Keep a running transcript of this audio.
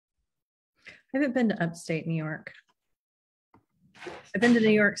I haven't been to upstate New York. I've been to New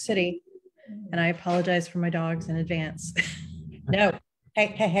York City, and I apologize for my dogs in advance. No,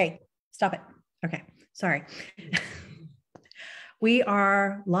 hey, stop it. Okay, sorry. We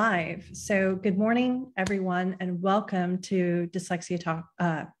are live. So good morning, everyone, and welcome to Dyslexia Talk.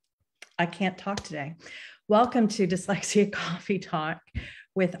 I can't talk today. Welcome to Dyslexia Coffee Talk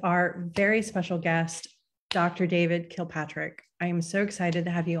with our very special guest, Dr. David Kilpatrick. I am so excited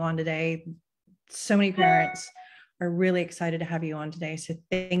to have you on today. So many parents are really excited to have you on today. So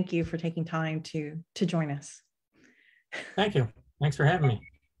thank you for taking time to join us. Thank you. Thanks for having me.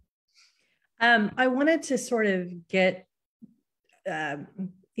 I wanted to sort of get, okay,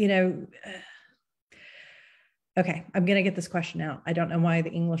 I'm going to get this question out. I don't know why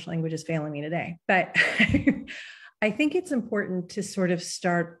the English language is failing me today, but I think it's important to sort of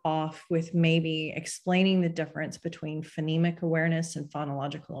start off with maybe explaining the difference between phonemic awareness and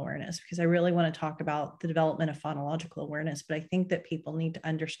phonological awareness, because I really want to talk about the development of phonological awareness, but I think that people need to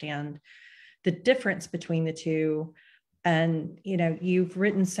understand the difference between the two. And, you've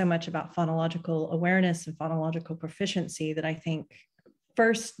written so much about phonological awareness and phonological proficiency that I think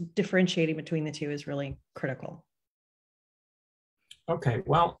first differentiating between the two is really critical. Okay,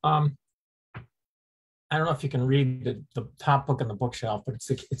 well, I don't know if you can read the top book on the bookshelf, but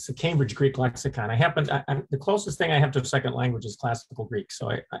it's the Cambridge Greek Lexicon. The closest thing I have to a second language is classical Greek, so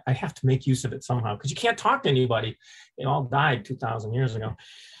I have to make use of it somehow, because you can't talk to anybody. They all died 2,000 years ago.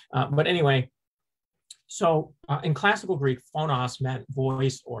 But anyway, so in classical Greek, phonos meant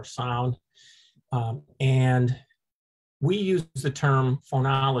voice or sound, and we use the term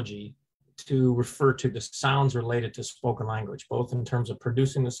phonology to refer to the sounds related to spoken language, both in terms of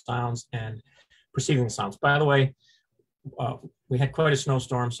producing the sounds and perceiving the sounds. By the way, we had quite a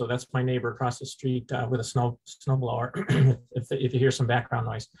snowstorm, so that's my neighbor across the street with a snowblower, if you hear some background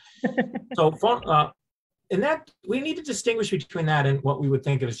noise. So in that, we need to distinguish between that and what we would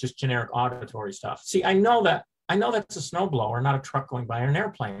think of as just generic auditory stuff. See, I know that's a snowblower, not a truck going by or an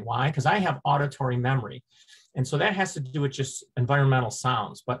airplane. Why? Because I have auditory memory. And so that has to do with just environmental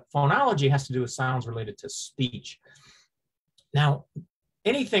sounds, but phonology has to do with sounds related to speech. Now,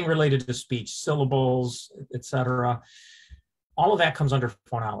 anything related to speech, syllables, etc., all of that comes under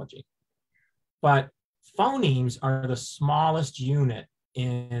phonology. But phonemes are the smallest unit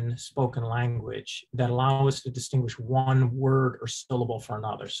in spoken language that allow us to distinguish one word or syllable from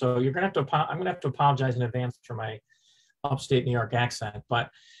another. So I'm going to have to apologize in advance for my upstate New York accent, but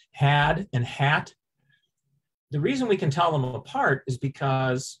had and hat, the reason we can tell them apart is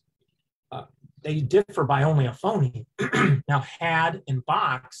because they differ by only a phoneme. Now, had and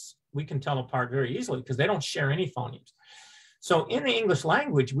box, we can tell apart very easily because they don't share any phonemes. So in the English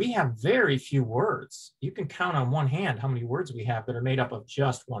language, we have very few words. You can count on one hand how many words we have that are made up of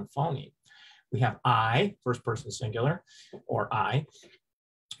just one phoneme. We have I, first person singular, or I.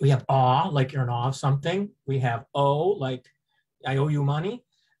 We have aw, like you're in awe of something. We have O, like I owe you money.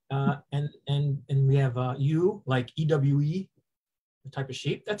 And we have U, like EWE, the type of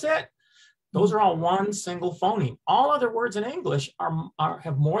sheep. That's it. Those are all one single phoneme. All other words in English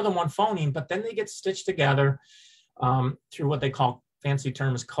have more than one phoneme, but then they get stitched together through what they call, fancy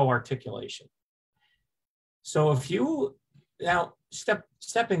terms, co-articulation. So if you, now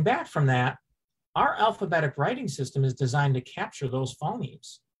stepping back from that, our alphabetic writing system is designed to capture those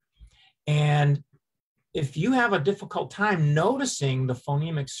phonemes. And if you have a difficult time noticing the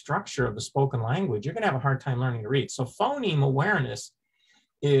phonemic structure of the spoken language, you're going to have a hard time learning to read. So phoneme awareness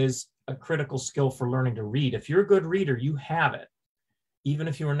is a critical skill for learning to read. If you're a good reader, you have it, even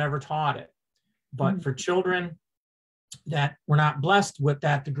if you were never taught it. But for children that were not blessed with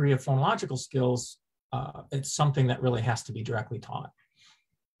that degree of phonological skills, it's something that really has to be directly taught.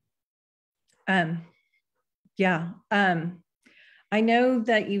 I know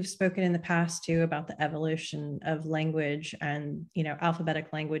that you've spoken in the past too about the evolution of language and,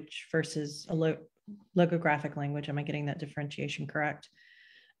 alphabetic language versus a logographic language. Am I getting that differentiation correct?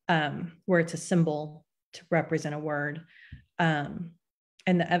 Where it's a symbol to represent a word. And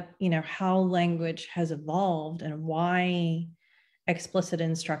how language has evolved and why explicit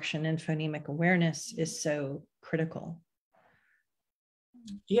instruction and phonemic awareness is so critical.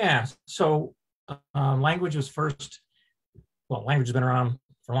 Yeah, so language has been around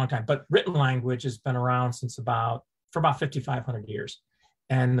for a long time, but written language has been around for about 5,500 years.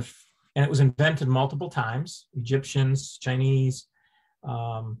 And it was invented multiple times. Egyptians, Chinese,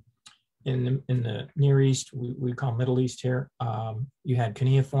 in the Near East, we call Middle East here, you had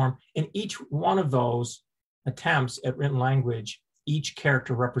cuneiform. In each one of those attempts at written language, each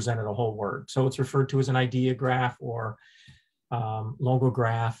character represented a whole word. So it's referred to as an ideograph or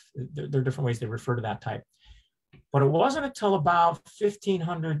logograph. There are different ways they refer to that type. But it wasn't until about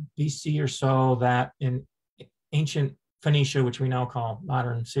 1500 BC or so that in ancient Phoenicia, which we now call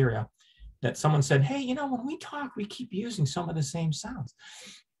modern Syria, that someone said, hey, when we talk, we keep using some of the same sounds.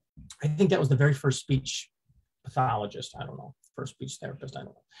 I think that was the very first speech pathologist. I don't know, first speech therapist, I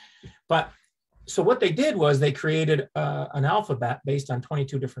don't know. But so what they did was they created an alphabet based on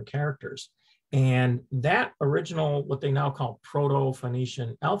 22 different characters. And that original, what they now call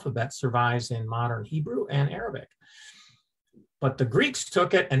Proto-Phoenician alphabet, survives in modern Hebrew and Arabic. But the Greeks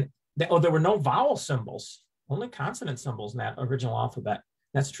took it and there were no vowel symbols, only consonant symbols in that original alphabet.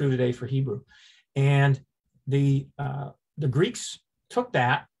 That's true today for Hebrew. And the Greeks took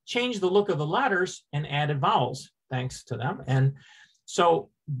that, changed the look of the letters, and added vowels, thanks to them. And so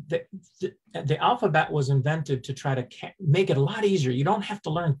the alphabet was invented to try to make it a lot easier. You don't have to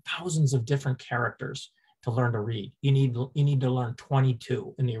learn thousands of different characters to learn to read. You need to learn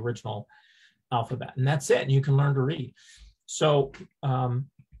 22 in the original alphabet, and that's it. And you can learn to read. So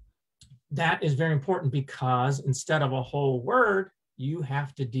that is very important, because instead of a whole word, you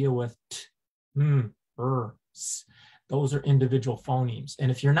have to deal with t, m, s. Those are individual phonemes.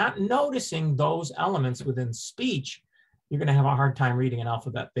 And if you're not noticing those elements within speech, you're going to have a hard time reading an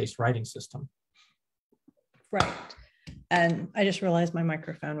alphabet-based writing system. Right. And I just realized my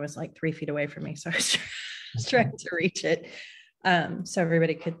microphone was like 3 feet away from me. So I was trying to reach it so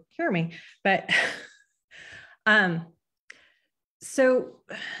everybody could hear me. But so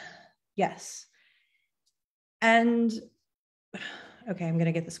yes. And okay, I'm going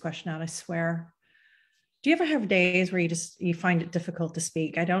to get this question out, I swear. Do you ever have days where you find it difficult to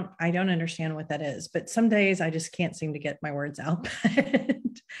speak? I don't understand what that is, but some days I just can't seem to get my words out.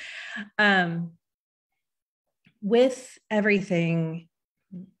 With everything,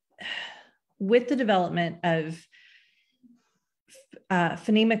 with the development of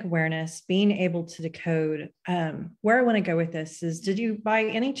phonemic awareness, being able to decode, where I want to go with this is, did you by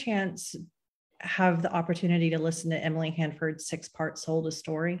any chance have the opportunity to listen to Emily Hanford's 6-part Soul to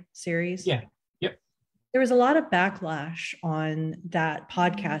Story series? Yeah. There was a lot of backlash on that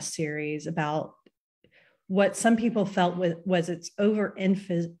podcast series about what some people felt was its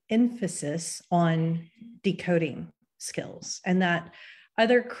emphasis on decoding skills, and that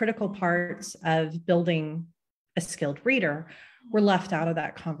other critical parts of building a skilled reader were left out of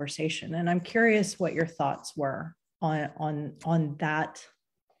that conversation. And I'm curious what your thoughts were on that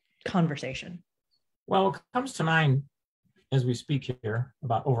conversation. Well, it comes to mind as we speak here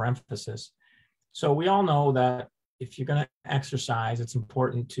about overemphasis. So we all know that if you're going to exercise, it's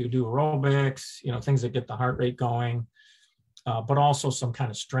important to do aerobics, things that get the heart rate going, but also some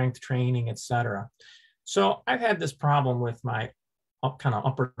kind of strength training, etc. So I've had this problem with my kind of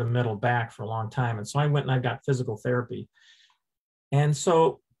upper to middle back for a long time. And so I went and I got physical therapy. And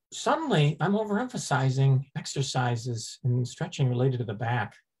so suddenly I'm overemphasizing exercises and stretching related to the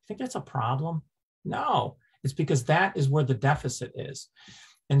back. I think that's a problem? No, it's because that is where the deficit is.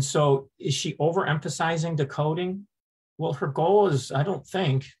 And so is she overemphasizing decoding? Well, her goal is, I don't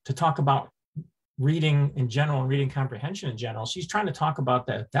think, to talk about reading in general and reading comprehension in general. She's trying to talk about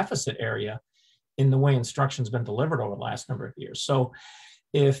the deficit area in the way instruction's been delivered over the last number of years. So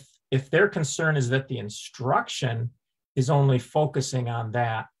if their concern is that the instruction is only focusing on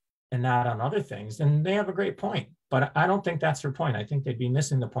that and not on other things, then they have a great point. But I don't think that's her point. I think they'd be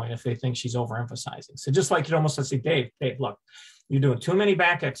missing the point if they think she's overemphasizing. So just like you'd almost say, Dave, look, you're doing too many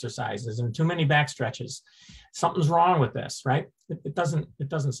back exercises and too many back stretches. Something's wrong with this, right? It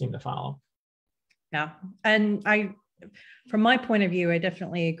doesn't seem to follow. Yeah. And from my point of view, I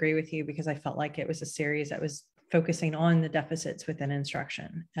definitely agree with you, because I felt like it was a series that was focusing on the deficits within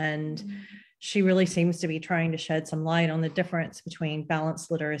instruction. And she really seems to be trying to shed some light on the difference between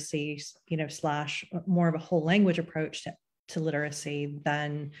balanced literacy, slash more of a whole language approach to literacy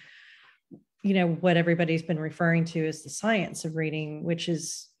than what everybody's been referring to as the science of reading, which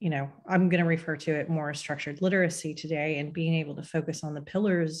is, I'm going to refer to it more as structured literacy today, and being able to focus on the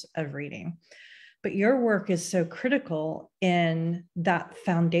pillars of reading. But your work is so critical in that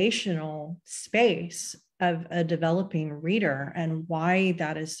foundational space of a developing reader, and why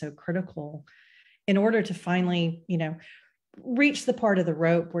that is so critical in order to finally, reach the part of the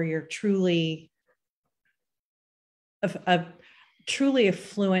rope where you're truly a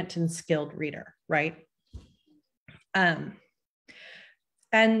fluent and skilled reader, right? And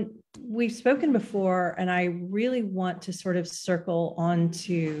we've spoken before, and I really want to sort of circle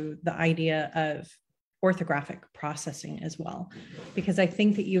onto the idea of orthographic processing as well, because I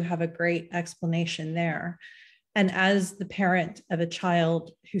think that you have a great explanation there. And as the parent of a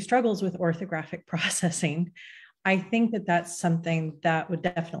child who struggles with orthographic processing, I think that that's something that would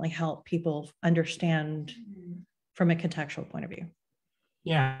definitely help people understand from a contextual point of view.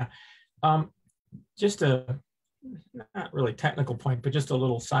 Yeah. Just a not really technical point, but just a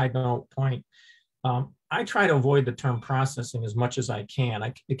little side note point. I try to avoid the term processing as much as I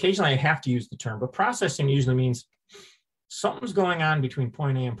can. Occasionally I have to use the term, but processing usually means something's going on between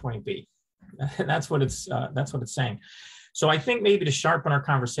point A and point B. That's what it's saying. So I think maybe to sharpen our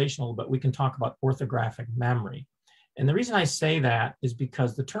conversation a little bit, we can talk about orthographic memory. And the reason I say that is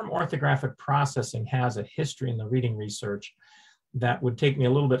because the term orthographic processing has a history in the reading research that would take me a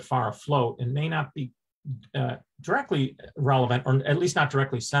little bit far afloat and may not be directly relevant, or at least not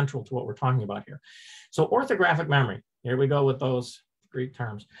directly central to what we're talking about here. So orthographic memory, here we go with those Greek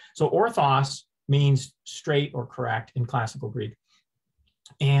terms. So orthos means straight or correct in classical Greek.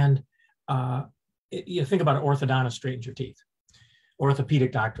 And you think about an orthodontist straightens your teeth.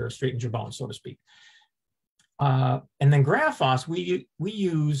 Orthopedic doctor straightens your bones, so to speak. And then graphos, we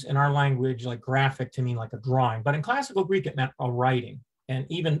use in our language like graphic to mean like a drawing, but in classical Greek it meant a writing, and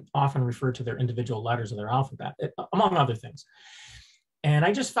even often referred to their individual letters of their alphabet, among other things. And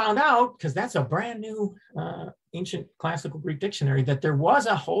I just found out, because that's a brand new ancient classical Greek dictionary, that there was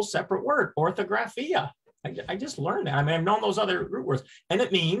a whole separate word, orthographia. I just learned that. I mean, I've known those other root words, and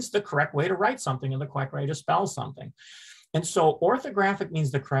it means the correct way to write something and the correct way to spell something. And so orthographic means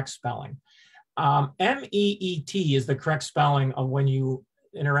the correct spelling. M-E-E-T is the correct spelling of when you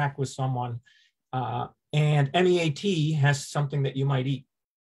interact with someone, and M-E-A-T has something that you might eat.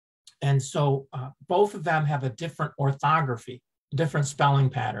 And so both of them have a different orthography, different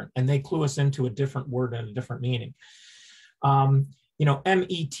spelling pattern, and they clue us into a different word and a different meaning.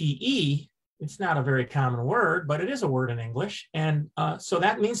 M-E-T-E, it's not a very common word, but it is a word in English. And so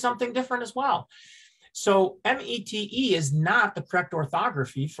that means something different as well. So M-E-T-E is not the correct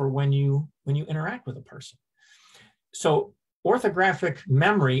orthography for when you interact with a person. So orthographic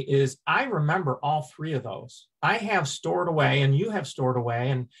memory is, I remember all three of those. I have stored away, and you have stored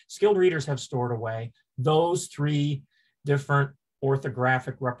away, and skilled readers have stored away those three different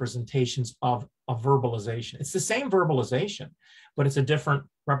orthographic representations of a verbalization. It's the same verbalization, but it's a different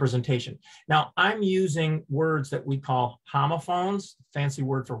representation. Now, I'm using words that we call homophones, fancy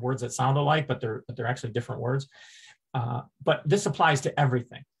word for words that sound alike, but they're actually different words. But this applies to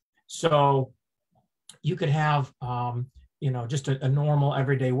everything. So you could have, just a normal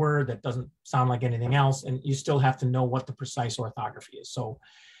everyday word that doesn't sound like anything else, and you still have to know what the precise orthography is. So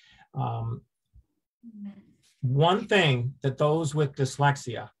one thing that those with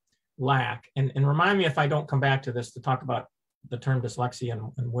dyslexia lack, and remind me if I don't come back to this to talk about the term dyslexia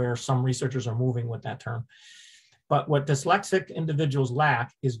and where some researchers are moving with that term. But what dyslexic individuals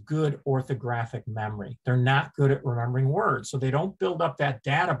lack is good orthographic memory. They're not good at remembering words, so they don't build up that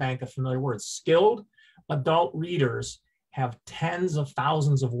data bank of familiar words. Skilled adult readers have tens of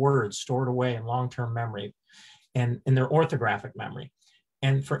thousands of words stored away in long-term memory and in their orthographic memory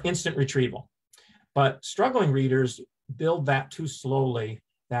and for instant retrieval. But struggling readers build that too slowly,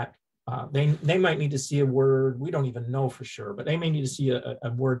 that they might need to see a word, we don't even know for sure, but they may need to see a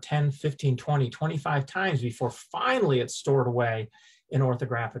word 10, 15, 20, 25 times before finally it's stored away in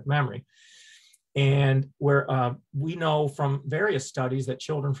orthographic memory. And where we know from various studies that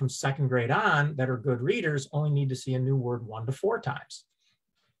children from second grade on that are good readers only need to see a new word 1 to 4 times.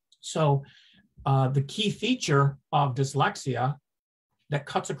 So the key feature of dyslexia that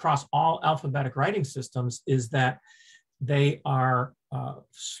cuts across all alphabetic writing systems is that they are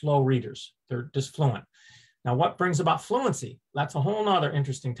slow readers. They're dysfluent. Now, what brings about fluency? That's a whole nother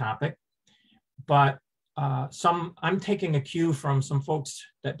interesting topic. But I'm taking a cue from some folks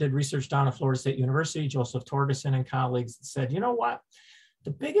that did research down at Florida State University, Joseph Torgerson and colleagues, that said, you know what?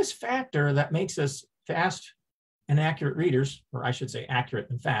 The biggest factor that makes us fast and accurate readers, or I should say accurate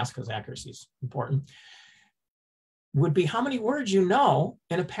and fast, because accuracy is important, would be how many words you know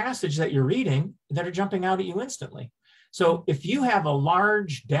in a passage that you're reading that are jumping out at you instantly. So if you have a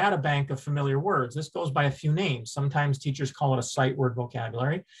large data bank of familiar words, this goes by a few names. Sometimes teachers call it a sight word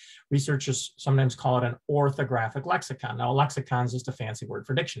vocabulary. Researchers sometimes call it an orthographic lexicon. Now, a lexicon is just a fancy word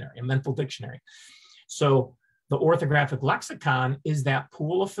for dictionary, a mental dictionary. So the orthographic lexicon is that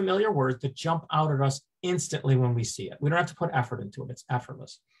pool of familiar words that jump out at us instantly when we see it. We don't have to put effort into it. It's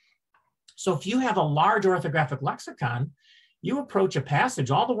effortless. So if you have a large orthographic lexicon, you approach a passage,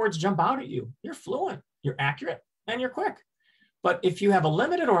 all the words jump out at you. You're fluent, you're accurate, and you're quick. But if you have a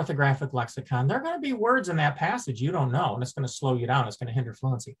limited orthographic lexicon, there are going to be words in that passage you don't know, and it's going to slow you down. It's going to hinder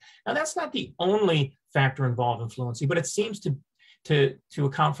fluency. Now, that's not the only factor involved in fluency, but it seems to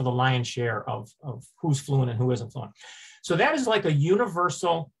account for the lion's share of who's fluent and who isn't fluent. So that is like a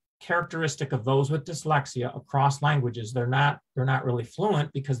universal characteristic of those with dyslexia across languages. They're not really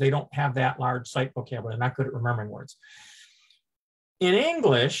fluent because they don't have that large sight vocabulary. They're not good at remembering words. In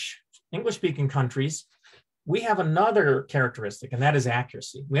English-speaking countries, we have another characteristic, and that is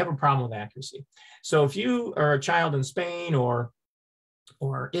accuracy. We have a problem with accuracy. So if you are a child in Spain or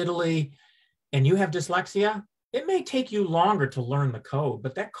Italy and you have dyslexia, it may take you longer to learn the code,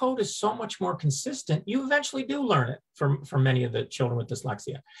 but that code is so much more consistent, you eventually do learn it for many of the children with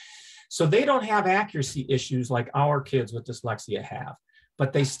dyslexia. So they don't have accuracy issues like our kids with dyslexia have,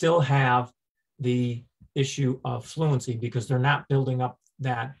 but they still have the issue of fluency because they're not building up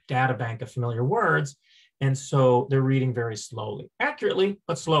that data bank of familiar words. And so they're reading very slowly, accurately,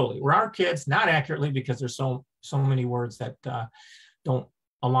 but slowly. Where our kids, not accurately because there's so many words that don't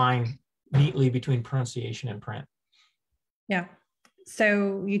align neatly between pronunciation and print. Yeah.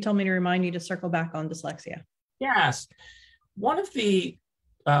 So you told me to remind you to circle back on dyslexia. Yes. One of the,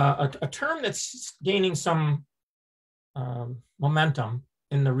 a term that's gaining some momentum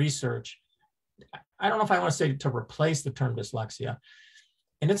in the research, I don't know if I want to say to replace the term dyslexia,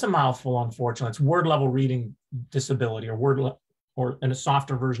 and it's a mouthful, unfortunately. It's word level reading disability, or in a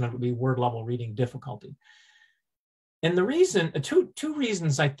softer version of it would be word level reading difficulty. And the reason, two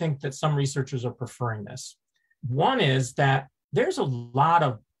reasons I think that some researchers are preferring this. One is that there's a lot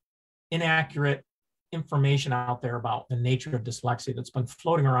of inaccurate information out there about the nature of dyslexia that's been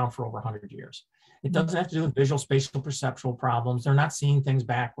floating around for over 100 years. It doesn't have to do with visual, spatial, perceptual problems. They're not seeing things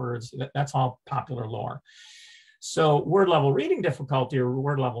backwards. That's all popular lore. So word level reading difficulty or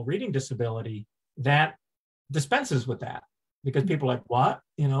word level reading disability, that dispenses with that. Because people are like, what?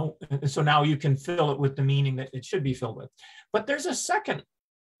 You know, and so now you can fill it with the meaning that it should be filled with. But there's a second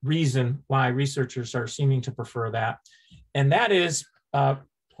reason why researchers are seeming to prefer that. And that is,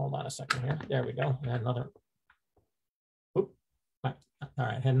 hold on a second here. There we go. I had another, all right,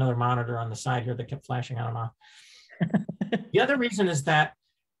 I had another monitor on the side here that kept flashing on and off. The other reason is that,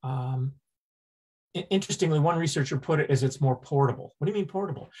 interestingly, one researcher put it as it's more portable. What do you mean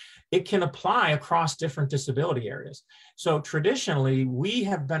portable? It can apply across different disability areas. So traditionally, we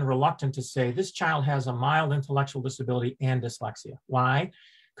have been reluctant to say this child has a mild intellectual disability and dyslexia. Why?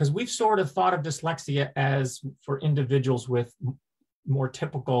 Because we've sort of thought of dyslexia as for individuals with more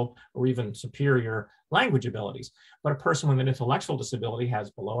typical or even superior language abilities. But a person with an intellectual disability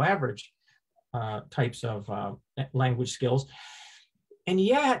has below average types of language skills. And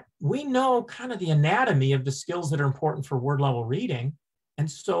yet we know kind of the anatomy of the skills that are important for word level reading. And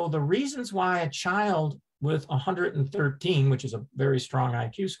so the reasons why a child with 113, which is a very strong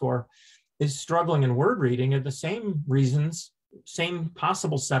IQ score, is struggling in word reading are the same reasons, same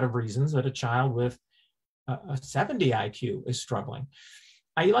possible set of reasons that a child with a 70 IQ is struggling.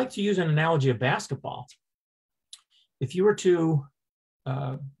 I like to use an analogy of basketball. If you were to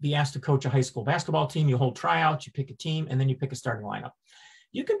be asked to coach a high school basketball team, you hold tryouts, you pick a team, and then you pick a starting lineup.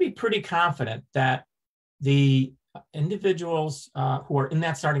 You can be pretty confident that the individuals who are in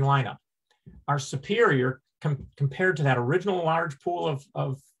that starting lineup are superior compared to that original large pool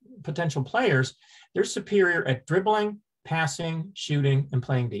of potential players. They're superior at dribbling, passing, shooting, and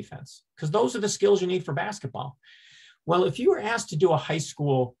playing defense, because those are the skills you need for basketball. Well, if you were asked to do a high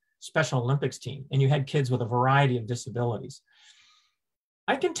school Special Olympics team and you had kids with a variety of disabilities,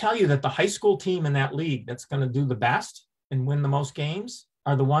 I can tell you that the high school team in that league that's going to do the best and win the most games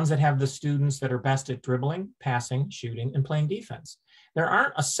are the ones that have the students that are best at dribbling, passing, shooting, and playing defense. There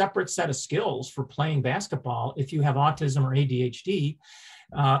aren't a separate set of skills for playing basketball. If you have autism or ADHD,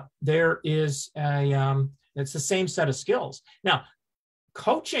 it's the same set of skills. Now,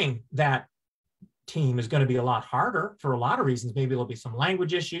 coaching that team is going to be a lot harder for a lot of reasons. Maybe there'll be some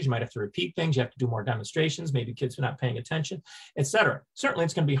language issues. You might have to repeat things. You have to do more demonstrations. Maybe kids are not paying attention, et cetera. Certainly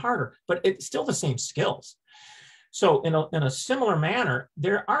it's going to be harder, but it's still the same skills. So in a similar manner,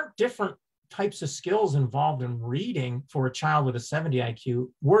 there aren't different types of skills involved in reading for a child with a 70 IQ,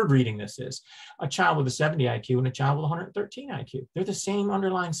 word reading this is, a child with a 70 IQ and a child with 113 IQ. They're the same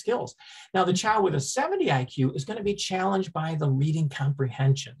underlying skills. Now, the child with a 70 IQ is going to be challenged by the reading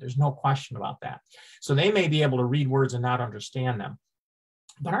comprehension. There's no question about that. So they may be able to read words and not understand them.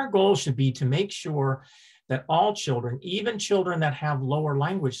 But our goal should be to make sure that all children, even children that have lower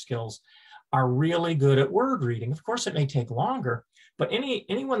language skills, are really good at word reading. Of course, it may take longer, but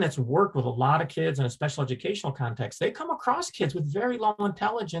anyone that's worked with a lot of kids in a special educational context, they come across kids with very low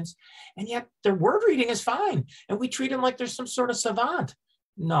intelligence, and yet their word reading is fine. And we treat them like they're some sort of savant.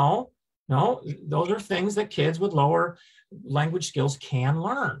 No, those are things that kids with lower language skills can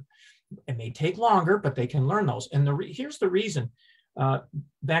learn. It may take longer, but they can learn those. And here's the reason.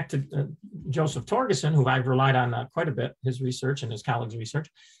 Back to Joseph Torgerson, who I've relied on quite a bit, his research and his colleagues' research.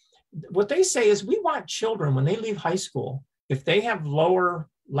 what they say is we want children, when they leave high school, if they have lower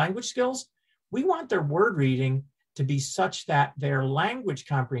language skills, we want their word reading to be such that their language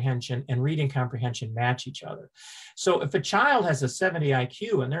comprehension and reading comprehension match each other. So if a child has a 70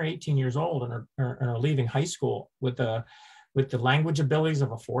 IQ and they're 18 years old and are leaving high school with the language abilities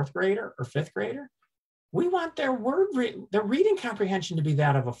of a fourth grader or fifth grader, we want their reading comprehension to be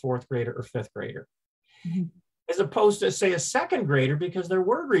that of a fourth grader or fifth grader. Mm-hmm. As opposed to, say, a second grader, because their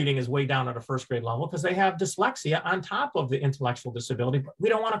word reading is way down at a first grade level because they have dyslexia on top of the intellectual disability, but we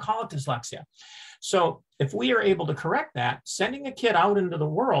don't want to call it dyslexia. So if we are able to correct that, sending a kid out into the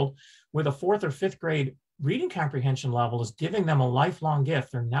world with a fourth or fifth grade reading comprehension level is giving them a lifelong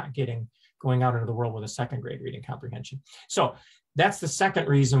gift they're not getting going out into the world with a second grade reading comprehension. So that's the second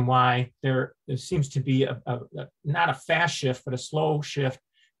reason why there seems to be not a fast shift, but a slow shift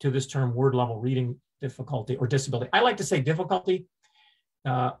to this term word level reading difficulty or disability. I like to say difficulty.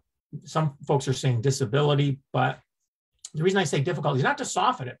 Some folks are saying disability, but the reason I say difficulty is not to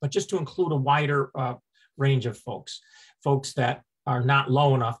soften it, but just to include a wider range of folks that are not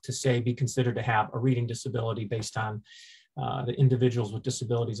low enough to say be considered to have a reading disability based on the Individuals with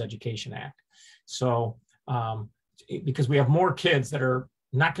Disabilities Education Act. So because we have more kids that are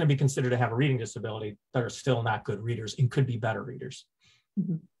not going to be considered to have a reading disability that are still not good readers and could be better readers.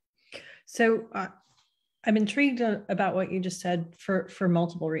 Mm-hmm. So I'm intrigued about what you just said for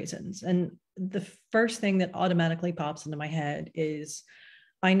multiple reasons. And the first thing that automatically pops into my head is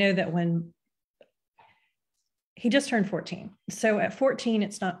I know that when he just turned 14. So at 14,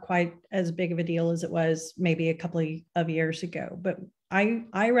 it's not quite as big of a deal as it was maybe a couple of years ago. But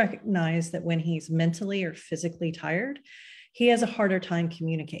I recognize that when he's mentally or physically tired, he has a harder time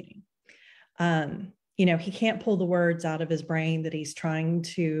communicating. He can't pull the words out of his brain that he's trying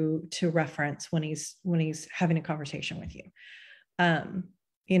to reference when he's having a conversation with you. I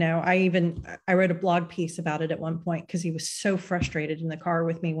wrote a blog piece about it at one point because he was so frustrated in the car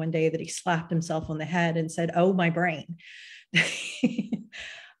with me one day that he slapped himself on the head and said, "Oh, my brain."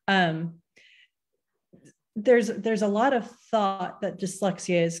 There's a lot of thought that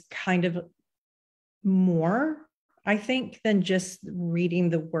dyslexia is kind of more, I think, than just reading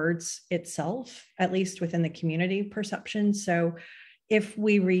the words itself, at least within the community perception. So if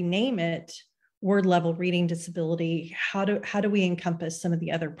we rename it word level reading disability, how do we encompass some of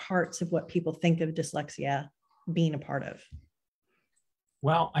the other parts of what people think of dyslexia being a part of?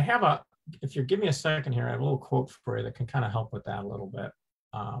 Well, if you give me a second here, I have a little quote for you that can kind of help with that a little bit.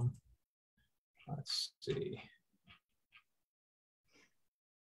 Let's see.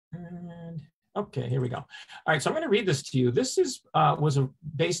 And okay, here we go. All right, so I'm going to read this to you. This was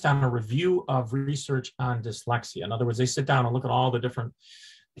based on a review of research on dyslexia. In other words, they sit down and look at all the different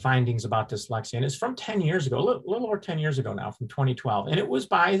findings about dyslexia, and it's from 10 years ago, a little over 10 years ago now, from 2012, and it was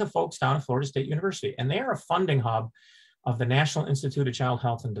by the folks down at Florida State University, and they are a funding hub of the National Institute of Child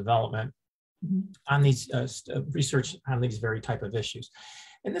Health and Development on these research on these very type of issues.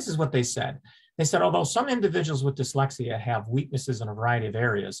 And this is what they said. They said, although some individuals with dyslexia have weaknesses in a variety of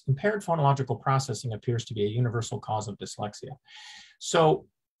areas, impaired phonological processing appears to be a universal cause of dyslexia. So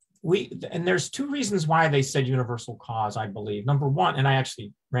and there's two reasons why they said universal cause, I believe. Number one, and I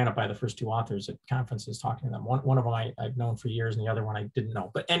actually ran it by the first two authors at conferences talking to them. One of them I've known for years, and the other one I didn't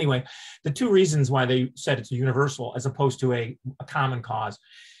know. But anyway, the two reasons why they said it's a universal as opposed to a common cause.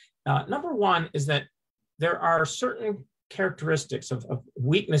 Number one is that there are certain characteristics of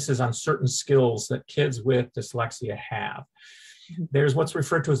weaknesses on certain skills that kids with dyslexia have. There's what's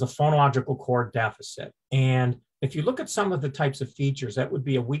referred to as a phonological core deficit. And if you look at some of the types of features, that would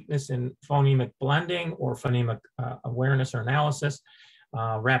be a weakness in phonemic blending or phonemic awareness or analysis,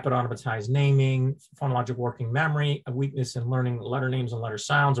 rapid automatized naming, phonologic working memory, a weakness in learning letter names and letter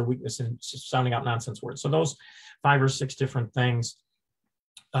sounds, or weakness in sounding out nonsense words. So those 5 or 6 different things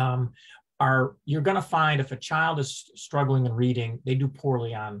you're going to find if a child is struggling in reading, they do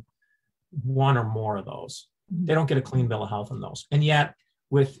poorly on one or more of those. They don't get a clean bill of health in those. And yet,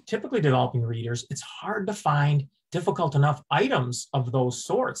 with typically developing readers, it's hard to find difficult enough items of those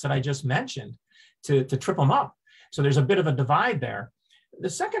sorts that I just mentioned to trip them up. So there's a bit of a divide there. The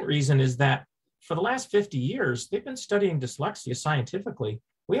second reason is that for the last 50 years, they've been studying dyslexia scientifically.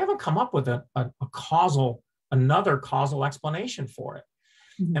 We haven't come up with another causal explanation for it.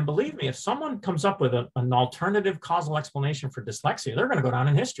 And believe me, if someone comes up with an alternative causal explanation for dyslexia, they're going to go down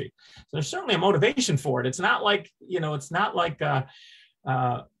in history. So there's certainly a motivation for it. It's not like,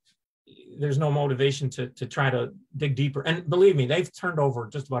 there's no motivation to try to dig deeper. And believe me, they've turned over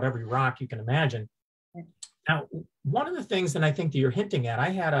just about every rock you can imagine. Now, one of the things that I think that you're hinting at, I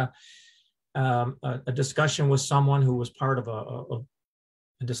had a discussion with someone who was part of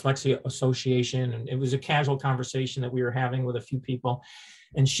dyslexia association, and it was a casual conversation that we were having with a few people.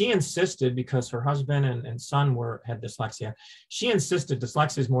 And she insisted, because her husband and son had dyslexia, she insisted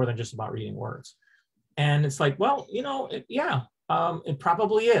dyslexia is more than just about reading words. And it's like, well, it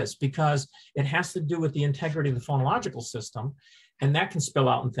probably is, because it has to do with the integrity of the phonological system, and that can spill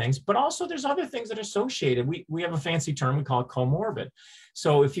out in things. But also there's other things that are associated. We have a fancy term, we call it comorbid.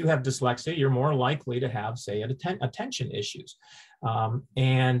 So if you have dyslexia, you're more likely to have, say, attention issues.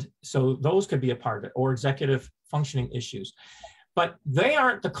 And so those could be a part of it, or executive functioning issues. But they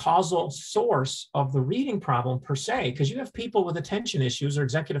aren't the causal source of the reading problem per se, because you have people with attention issues or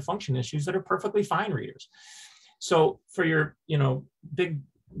executive function issues that are perfectly fine readers. So for your,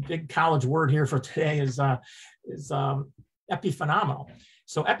 big college word here for today is epiphenomenal.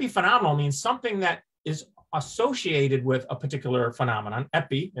 So epiphenomenal means something that is associated with a particular phenomenon.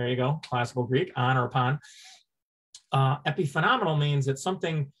 Epi, there you go, classical Greek, on or upon. Epiphenomenal means that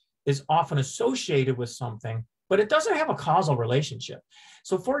something is often associated with something, but it doesn't have a causal relationship.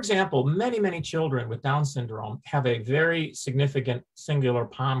 So for example, many children with Down syndrome have a very significant singular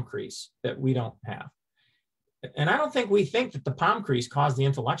palm crease that we don't have. And I don't think we think that the palm crease caused the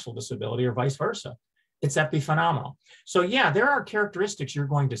intellectual disability or vice versa. It's epiphenomenal. So yeah, there are characteristics you're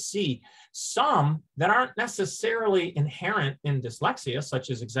going to see, some that aren't necessarily inherent in dyslexia,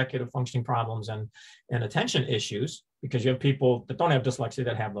 such as executive functioning problems and attention issues, because you have people that don't have dyslexia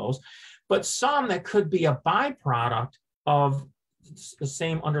that have those, but some that could be a byproduct of the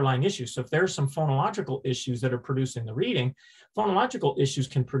same underlying issues. So if there's some phonological issues that are producing the reading, phonological issues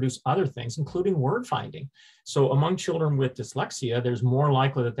can produce other things, including word finding. So among children with dyslexia, there's more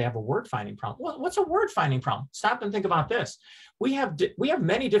likely that they have a word finding problem. Well, what's a word finding problem? Stop and think about this. We have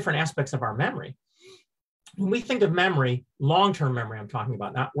many different aspects of our memory. When we think of memory, long-term memory I'm talking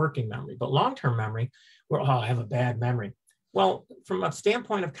about, not working memory, but long-term memory, I have a bad memory. Well, from a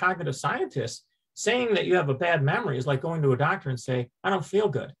standpoint of cognitive scientists, saying that you have a bad memory is like going to a doctor and say, I don't feel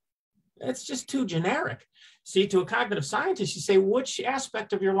good. It's just too generic. See, to a cognitive scientist, you say, which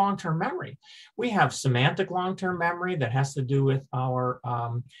aspect of your long-term memory? We have semantic long-term memory that has to do with our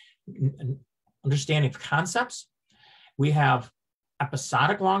understanding of concepts. We have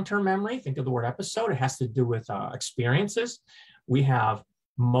episodic long-term memory. Think of the word episode. It has to do with experiences. We have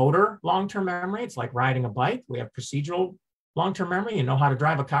motor long-term memory. It's like riding a bike. We have procedural long-term memory. You know how to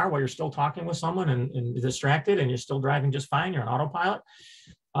drive a car while you're still talking with someone and distracted, and you're still driving just fine. You're an autopilot.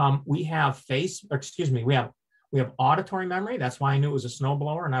 We have we have auditory memory. That's why I knew it was a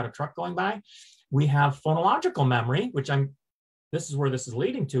snowblower and not a truck going by. We have phonological memory, this is where this is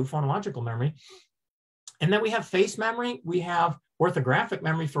leading to, phonological memory. And then we have face memory. We have orthographic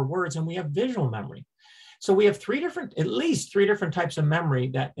memory for words, and we have visual memory. So we have at least three different types of memory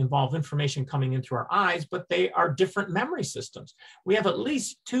that involve information coming in through our eyes, but they are different memory systems. We have at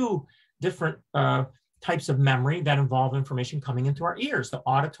least two different types of memory that involve information coming into our ears, the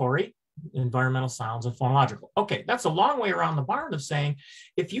auditory, environmental sounds, and phonological. Okay, that's a long way around the barn of saying,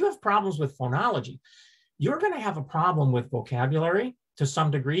 if you have problems with phonology, you're going to have a problem with vocabulary to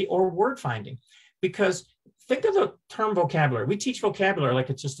some degree, or word finding. Because think of the term vocabulary. We teach vocabulary like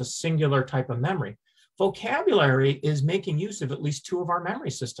it's just a singular type of memory. Vocabulary is making use of at least two of our memory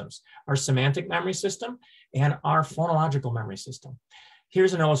systems, our semantic memory system and our phonological memory system.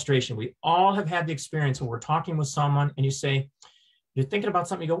 Here's an illustration. We all have had the experience when we're talking with someone and you're thinking about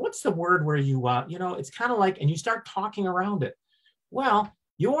something, you go, what's the word where it's kind of like, and you start talking around it. Well,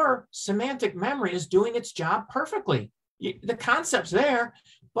 your semantic memory is doing its job perfectly. The concept's there,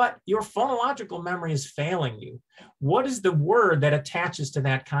 but your phonological memory is failing you. What is the word that attaches to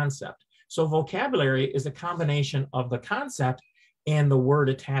that concept? So vocabulary is a combination of the concept and the word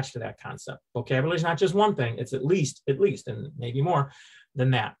attached to that concept. Vocabulary is not just one thing, it's at least, and maybe more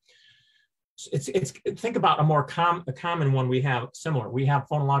than that. Think about a common one we have similar. We have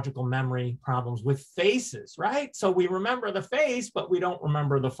phonological memory problems with faces, right? So we remember the face, but we don't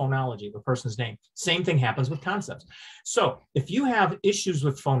remember the phonology, the person's name. Same thing happens with concepts. So if you have issues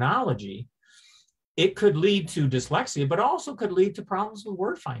with phonology, it could lead to dyslexia, but also could lead to problems with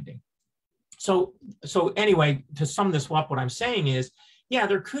word finding. So anyway, to sum this up, what I'm saying is, yeah,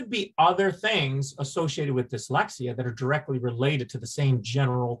 there could be other things associated with dyslexia that are directly related to the same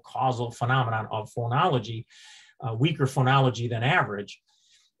general causal phenomenon of phonology, weaker phonology than average.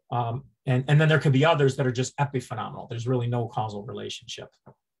 And then there could be others that are just epiphenomenal. There's really no causal relationship.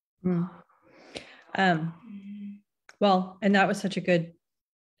 Well, and that was such a good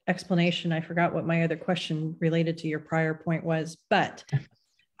explanation. I forgot what my other question related to your prior point was, but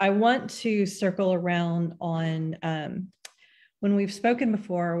I want to circle around on when we've spoken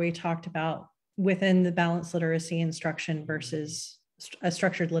before, we talked about within the balanced literacy instruction versus a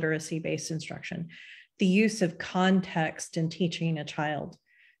structured literacy-based instruction, the use of context in teaching a child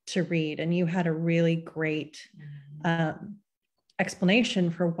to read. And you had a really great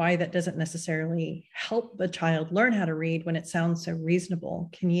explanation for why that doesn't necessarily help a child learn how to read when it sounds so reasonable.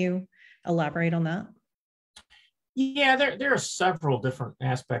 Can you elaborate on that? Yeah, there are several different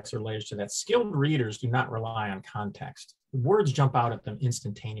aspects related to that. Skilled readers do not rely on context. Words jump out at them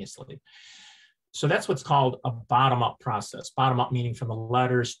instantaneously. So that's what's called a bottom-up process. Bottom-up meaning from the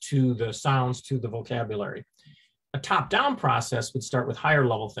letters to the sounds to the vocabulary. A top-down process would start with higher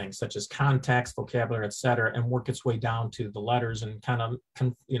level things such as context, vocabulary, et cetera, and work its way down to the letters and kind of,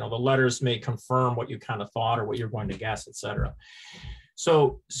 the letters may confirm what you kind of thought or what you're going to guess, et cetera.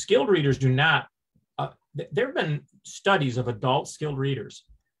 So skilled readers do not, there have been studies of adult skilled readers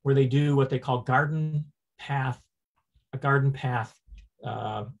where they do what they call garden path,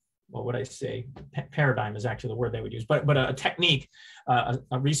 what would I say? Paradigm is actually the word they would use, but a technique,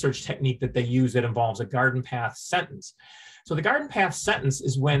 a research technique that they use that involves a garden path sentence. So the garden path sentence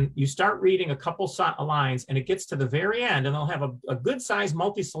is when you start reading a couple lines and it gets to the very end and they'll have a good sized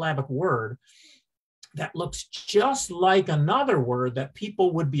multisyllabic word that looks just like another word that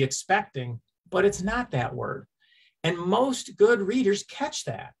people would be expecting, but it's not that word. And most good readers catch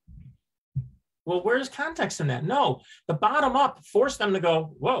that. Well, where's context in that? No, the bottom up forced them to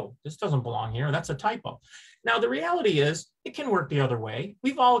go, whoa, this doesn't belong here. That's a typo. Now, the reality is it can work the other way.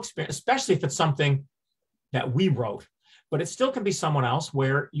 We've all experienced, especially if it's something that we wrote, but it still can be someone else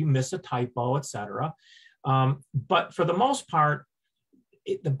where you miss a typo, et cetera. But for the most part,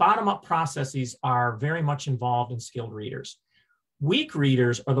 the bottom up processes are very much involved in skilled readers. Weak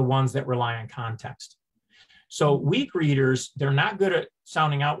readers are the ones that rely on context. So weak readers, they're not good at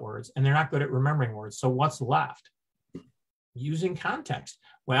sounding out words and they're not good at remembering words. So what's left? Using context.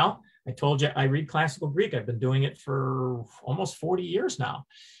 Well, I told you I read classical Greek. I've been doing it for almost 40 years now.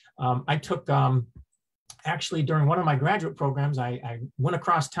 I took, actually during one of my graduate programs, I went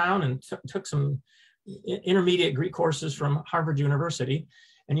across town and took some intermediate Greek courses from Harvard University.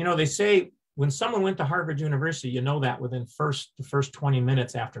 And they say, when someone went to Harvard University, you know that within the first 20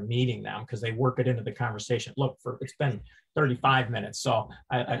 minutes after meeting them, because they work it into the conversation. Look, it's been 35 minutes. So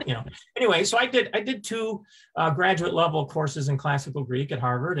anyway, so I did 2 graduate level courses in classical Greek at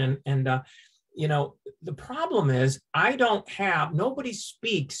Harvard. And the problem is nobody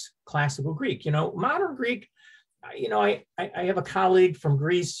speaks classical Greek. Modern Greek, I have a colleague from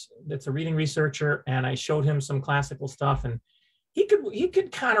Greece that's a reading researcher, and I showed him some classical stuff, and he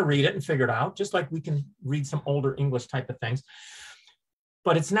could kind of read it and figure it out, just like we can read some older English type of things.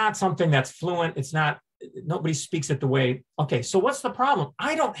 But it's not something that's fluent. Nobody speaks it the way. Okay, so what's the problem?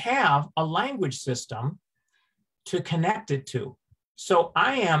 I don't have a language system to connect it to. So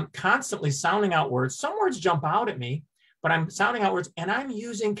I am constantly sounding out words. Some words jump out at me, but I'm sounding out words and I'm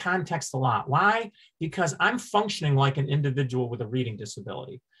using context a lot. Why? Because I'm functioning like an individual with a reading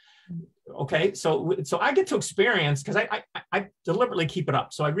disability. Okay, so I get to experience, because I deliberately keep it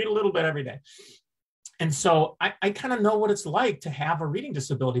up. So I read a little bit every day. And so I kind of know what it's like to have a reading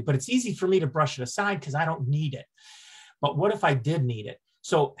disability, but it's easy for me to brush it aside because I don't need it. But what if I did need it?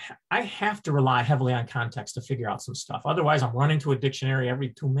 So I have to rely heavily on context to figure out some stuff. Otherwise, I'm running to a dictionary every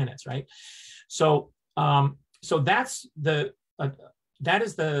 2 minutes, right? So that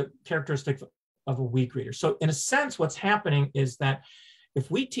is the characteristic of a weak reader. So in a sense, what's happening is that if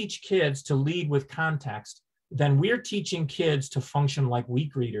we teach kids to lead with context, then we're teaching kids to function like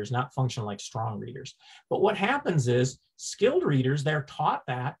weak readers, not function like strong readers. But what happens is skilled readers, they're taught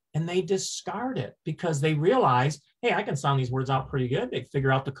that and they discard it because they realize, hey, I can sound these words out pretty good. They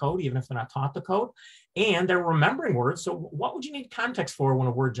figure out the code, even if they're not taught the code, and they're remembering words. So what would you need context for when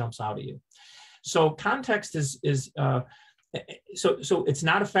a word jumps out at you? So context so it's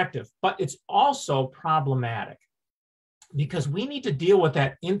not effective, but it's also problematic, because we need to deal with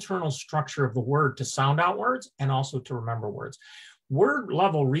that internal structure of the word to sound out words and also to remember words. Word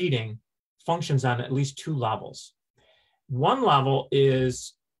level reading functions on at least 2 levels. One level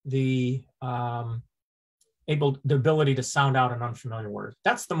is the ability to sound out an unfamiliar word.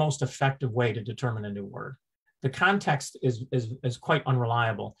 That's the most effective way to determine a new word. The context is quite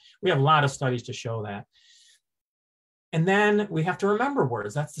unreliable. We have a lot of studies to show that. And then we have to remember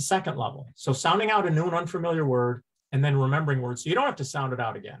words. That's the second level. So sounding out a new and unfamiliar word, and then remembering words, so you don't have to sound it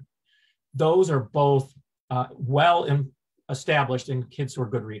out again. Those are both established in kids who are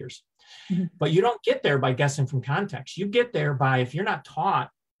good readers. Mm-hmm. But you don't get there by guessing from context. You get there by, if you're not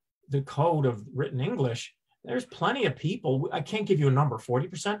taught the code of written English, there's plenty of people, I can't give you a number,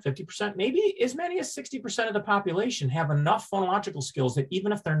 40%, 50%, maybe as many as 60% of the population have enough phonological skills that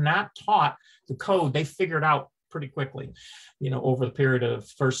even if they're not taught the code, they figure it out pretty quickly, over the period of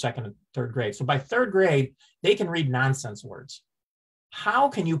first, second, and third grade. So by third grade, they can read nonsense words. How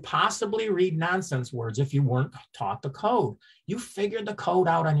can you possibly read nonsense words if you weren't taught the code? You figured the code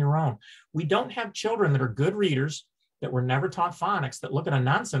out on your own. We don't have children that are good readers that were never taught phonics that look at a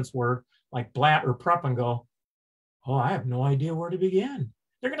nonsense word like blat or prup and go, oh, I have no idea where to begin.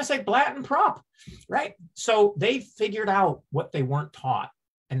 They're going to say blat and prup, right? So they figured out what they weren't taught.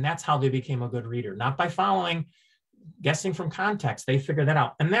 And that's how they became a good reader, not by guessing from context. They figured that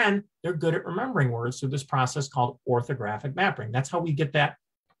out. And then they're good at remembering words through this process called orthographic mapping. That's how we get that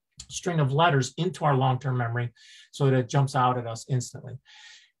string of letters into our long-term memory so that it jumps out at us instantly.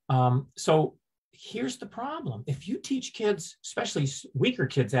 So here's the problem. If you teach kids, especially weaker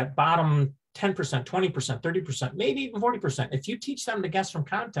kids, that bottom 10%, 20%, 30%, maybe even 40%, if you teach them to guess from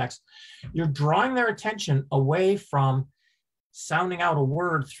context, you're drawing their attention away from sounding out a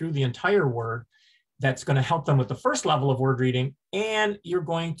word through the entire word. That's going to help them with the first level of word reading, and you're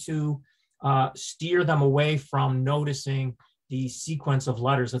going to steer them away from noticing the sequence of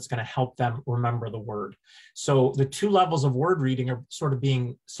letters that's going to help them remember the word. So the two levels of word reading are sort of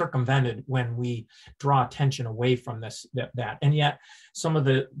being circumvented when we draw attention away from that. And yet some of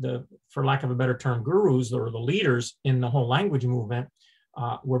the, for lack of a better term, gurus or the leaders in the whole language movement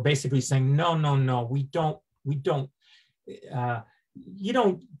were basically saying, no, we don't, you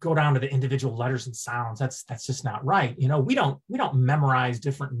don't go down to the individual letters and sounds. That's just not right. We don't memorize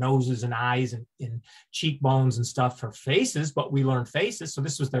different noses and eyes and cheekbones and stuff for faces, but we learn faces. So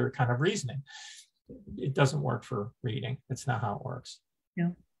this was their kind of reasoning. It doesn't work for reading. That's not how it works. Yeah.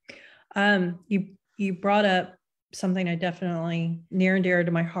 You brought up something I definitely near and dear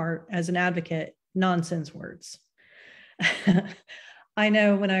to my heart as an advocate, nonsense words. I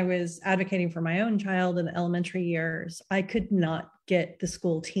know when I was advocating for my own child in the elementary years, I could not get the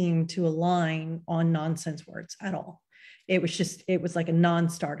school team to align on nonsense words at all. It was like a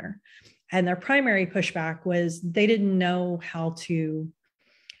non-starter. And their primary pushback was they didn't know how to,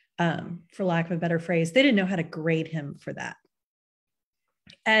 for lack of a better phrase, they didn't know how to grade him for that.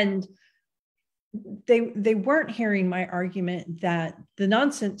 And they weren't hearing my argument that the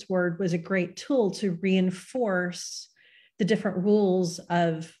nonsense word was a great tool to reinforce the different rules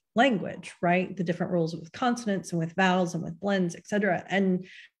of language, right? The different rules with consonants and with vowels and with blends, et cetera. And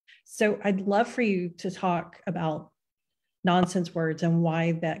so I'd love for you to talk about nonsense words and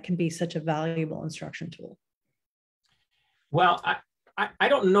why that can be such a valuable instruction tool. Well, I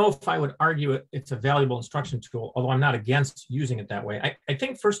don't know if I would argue it's a valuable instruction tool, although I'm not against using it that way. I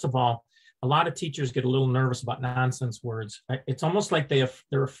think, first of all, a lot of teachers get a little nervous about nonsense words. It's almost like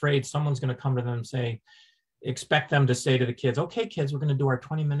they're afraid someone's going to come to them and expect them to say to the kids, okay, kids, we're going to do our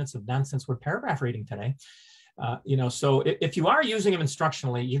 20 minutes of nonsense word paragraph reading today. So if you are using them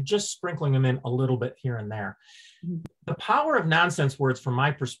instructionally, you're just sprinkling them in a little bit here and there. The power of nonsense words, from my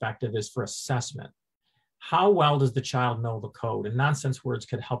perspective, is for assessment. How well does the child know the code? And nonsense words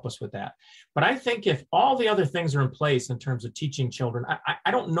could help us with that. But I think if all the other things are in place in terms of teaching children, I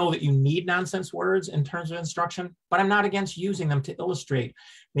don't know that you need nonsense words in terms of instruction, but I'm not against using them to illustrate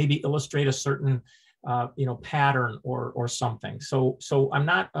a certain pattern or something. So I'm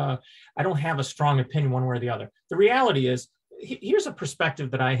not, I don't have a strong opinion one way or the other. The reality is, here's a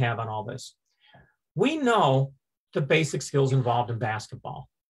perspective that I have on all this. We know the basic skills involved in basketball.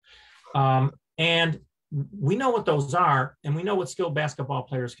 And we know what those are, and we know what skilled basketball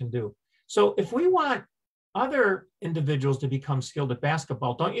players can do. So if we want other individuals to become skilled at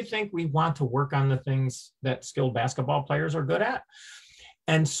basketball, don't you think we want to work on the things that skilled basketball players are good at?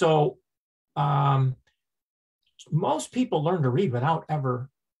 And so most people learn to read without ever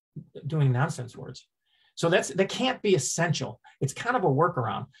doing nonsense words. So that can't be essential. It's kind of a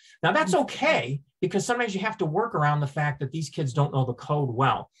workaround. Now that's okay, because sometimes you have to work around the fact that these kids don't know the code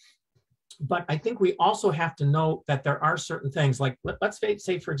well. But I think we also have to know that there are certain things, like let's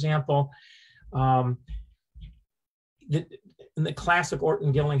say, for example, in the classic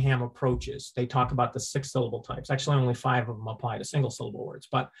Orton-Gillingham approaches, they talk about the 6 syllable types. Actually, only 5 of them apply to single syllable words.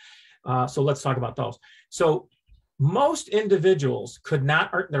 But so let's talk about those. So most individuals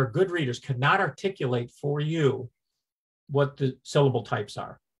they're good readers, could not articulate for you what the syllable types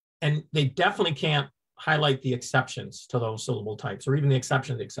are. And they definitely can't highlight the exceptions to those syllable types, or even the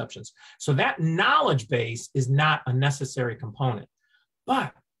exception of the exceptions. So that knowledge base is not a necessary component,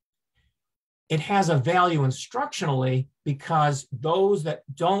 but it has a value instructionally, because those that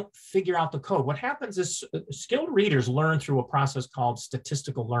don't figure out the code, what happens is skilled readers learn through a process called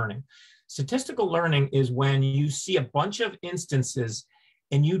statistical learning. Statistical learning is when you see a bunch of instances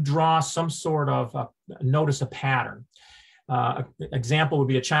and you draw some sort of notice a pattern. Example would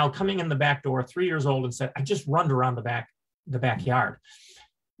be a child coming in the back door, 3 years old, and said, I just run around the backyard.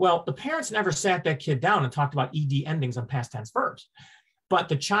 Well, the parents never sat that kid down and talked about ED endings on past tense verbs. But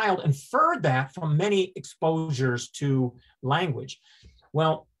the child inferred that from many exposures to language.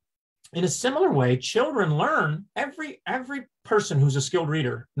 Well, in a similar way, children learn, every person who's a skilled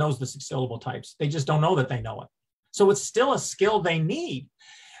reader knows the syllable types. They just don't know that they know it. So it's still a skill they need.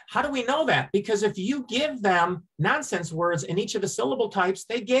 How do we know that? Because if you give them nonsense words in each of the syllable types,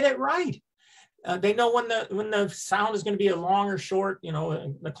 they get it right. They know when the sound is going to be a long or short,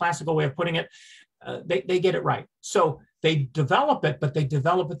 the classical way of putting it, they get it right. So they develop it, but they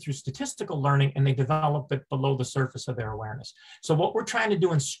develop it through statistical learning, and they develop it below the surface of their awareness. So what we're trying to do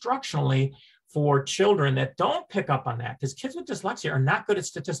instructionally for children that don't pick up on that, because kids with dyslexia are not good at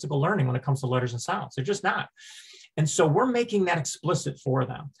statistical learning when it comes to letters and sounds. They're just not. And so we're making that explicit for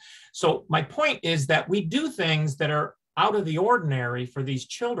them. So my point is that we do things that are out of the ordinary for these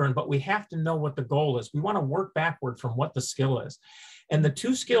children, but we have to know what the goal is. We want to work backward from what the skill is. And the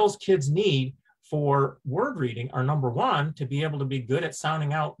two skills kids need for word reading are, number one, to be able to be good at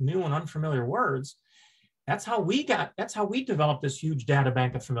sounding out new and unfamiliar words. That's how we developed this huge data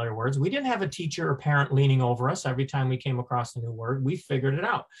bank of familiar words. We didn't have a teacher or parent leaning over us every time we came across a new word. We figured it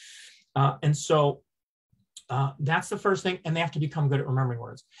out. And so that's the first thing. And they have to become good at remembering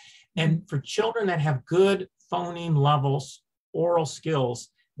words. And for children that have good phoneme levels, oral skills,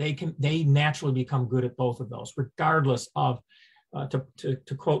 they naturally become good at both of those, regardless of,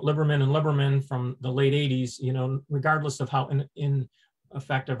 to quote Lieberman and Lieberman from the late 80s, regardless of how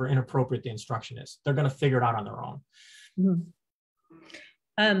ineffective or inappropriate the instruction is, they're going to figure it out on their own.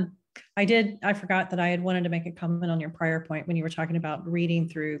 Mm-hmm. I forgot that I had wanted to make a comment on your prior point when you were talking about reading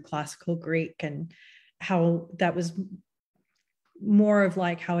through classical Greek and how that was more of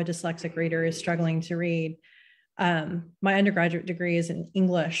like how a dyslexic reader is struggling to read. My undergraduate degree is in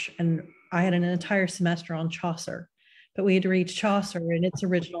English, and I had an entire semester on Chaucer, but we had to read Chaucer in its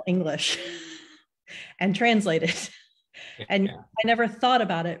original English and translate it. And I never thought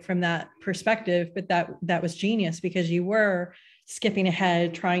about it from that perspective, but that was genius, because you were skipping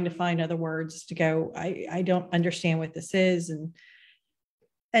ahead, trying to find other words to go, I don't understand what this is.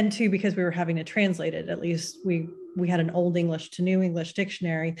 And two, because we were having to translate it, at least we had an old English to new English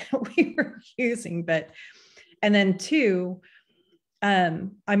dictionary that we were using. And then two,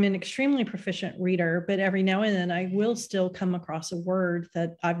 I'm an extremely proficient reader, but every now and then I will still come across a word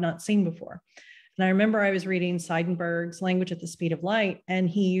that I've not seen before. And I remember I was reading Seidenberg's Language at the Speed of Light, and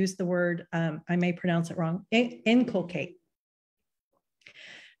he used the word, I may pronounce it wrong, inculcate.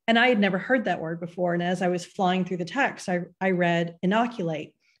 And I had never heard that word before. And as I was flying through the text, I read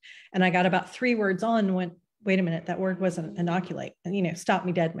inoculate. And I got about 3 words on and went, wait a minute, that word wasn't inoculate. And, stopped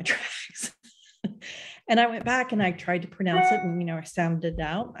me dead in my tracks. And I went back and I tried to pronounce it, and, I sounded it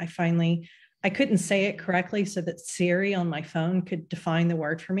out. I couldn't say it correctly so that Siri on my phone could define the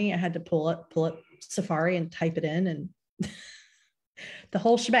word for me. I had to pull up Safari and type it in, and the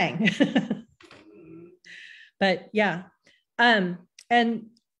whole shebang. But yeah. And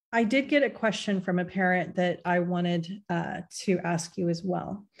I did get a question from a parent that I wanted to ask you as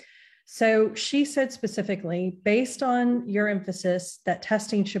well. So she said specifically, based on your emphasis that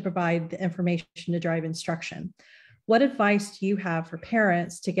testing should provide the information to drive instruction, what advice do you have for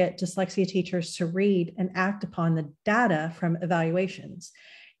parents to get dyslexia teachers to read and act upon the data from evaluations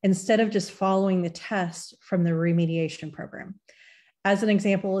instead of just following the test from the remediation program? As an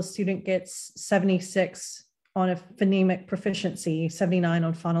example, a student gets 76 on a phonemic proficiency, 79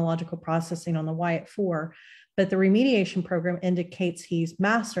 on phonological processing on the Wyatt 4, but the remediation program indicates he's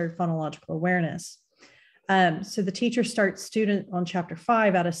mastered phonological awareness. So the teacher starts student on chapter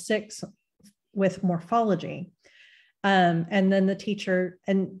 5 out of 6 with morphology. And then the teacher,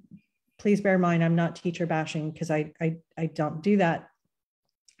 and please bear in mind, I'm not teacher bashing, because I don't do that.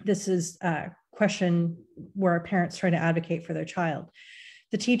 This is a question where parents try to advocate for their child.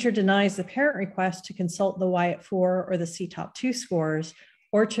 The teacher denies the parent request to consult the Wyatt 4 or the CTOP 2 scores,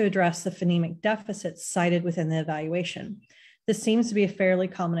 or to address the phonemic deficits cited within the evaluation. This seems to be a fairly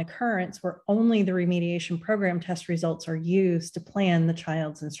common occurrence where only the remediation program test results are used to plan the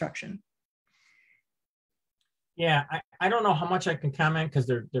child's instruction. Yeah, I don't know how much I can comment, because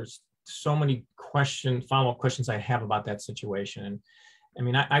there's so many follow-up questions I have about that situation. And I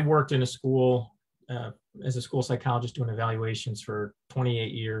mean, I worked in a school as a school psychologist doing evaluations for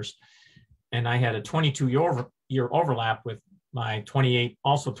 28 years. And I had a 22-year overlap with my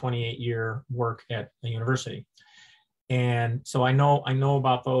 28-year work at a university. And so I know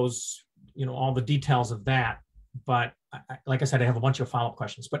about those, all the details of that. But like I said, I have a bunch of follow-up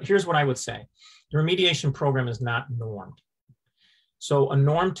questions. But here's what I would say. The remediation program is not normed. So a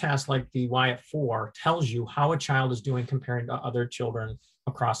norm test like the Wyatt-4 tells you how a child is doing compared to other children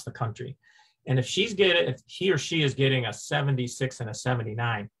across the country. And if he or she is getting a 76 and a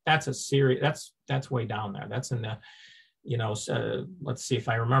 79, that's a serious, that's way down there. That's in the, let's see if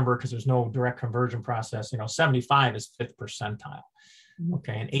I remember, because there's no direct conversion process, 75 is 5th percentile.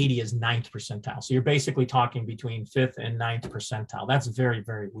 Okay, and 80 is 9th percentile. So you're basically talking between 5th and 9th percentile. That's very,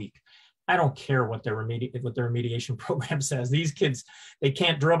 very weak. I don't care what their remediation program says. These kids, they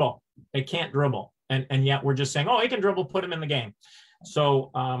can't dribble. They can't dribble. And yet we're just saying, oh, he can dribble, put him in the game.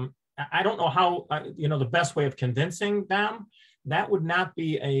 So I don't know how, the best way of convincing them. That would not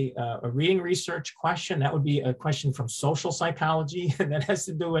be a reading research question. That would be a question from social psychology that has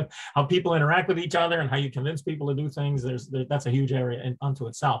to do with how people interact with each other and how you convince people to do things. That's a huge area unto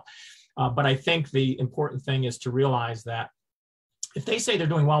itself. But I think the important thing is to realize that if they say they're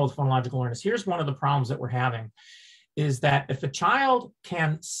doing well with phonological awareness, here's one of the problems that we're having, is that if a child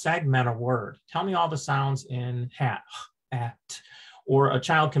can segment a word, tell me all the sounds in hat, at, or a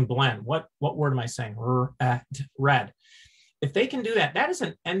child can blend. What word am I saying? At, red. If they can do that, that is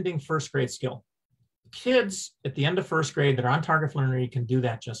an ending first grade skill. Kids at the end of first grade that are on target for learning can do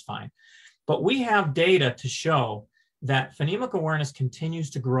that just fine. But we have data to show that phonemic awareness continues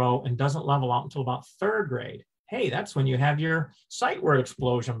to grow and doesn't level out until about 3rd grade. Hey, that's when you have your sight word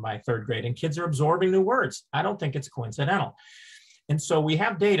explosion by 3rd grade and kids are absorbing new words. I don't think it's coincidental. And so we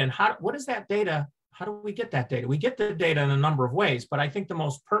have data. And what is that data? How do we get that data? We get the data in a number of ways, but I think the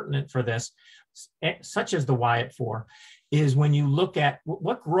most pertinent for this, such as the Wyatt-4, is when you look at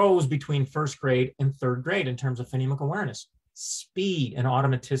what grows between 1st grade and 3rd grade in terms of phonemic awareness: speed and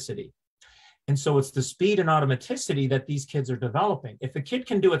automaticity. And so it's the speed and automaticity that these kids are developing. If a kid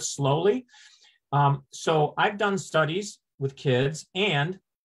can do it slowly, so I've done studies with kids, and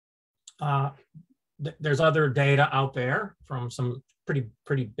there's other data out there from some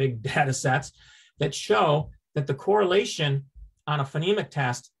pretty big data sets that show that the correlation on a phonemic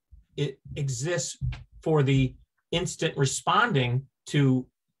test, it exists for the instant responding to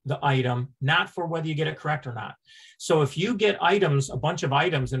the item, not for whether you get it correct or not. So if you get a bunch of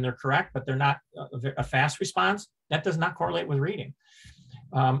items and they're correct, but they're not a fast response, that does not correlate with reading.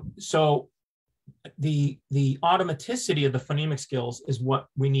 So the automaticity of the phonemic skills is what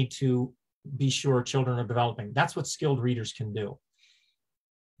we need to be sure children are developing. That's what skilled readers can do.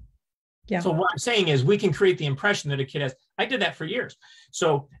 Yeah. So what I'm saying is we can create the impression that a kid has. I did that for years.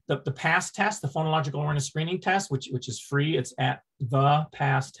 So the PASS test, the phonological awareness screening test, which is free, it's at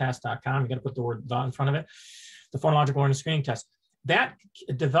thepasstest.com. You got to put the word "the" in front of it. The phonological awareness screening test, that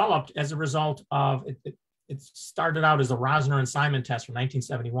developed as a result of, it started out as a Rosner and Simon test from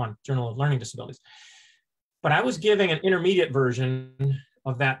 1971, Journal of Learning Disabilities. But I was giving an intermediate version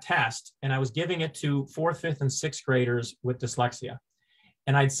of that test, and I was giving it to 4th, 5th, and 6th graders with dyslexia.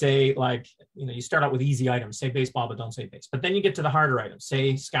 And I'd say, like, you start out with easy items, say baseball, but don't say base. But then you get to the harder items,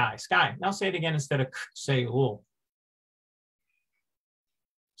 say sky, sky. Now say it again instead of say wool.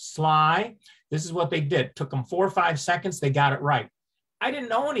 Sly, this is what they did. Took them 4 or 5 seconds, they got it right. I didn't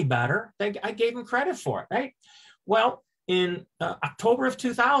know any better. I gave them credit for it, right? Well, in October of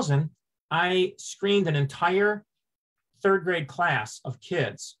 2000, I screened an entire 3rd grade class of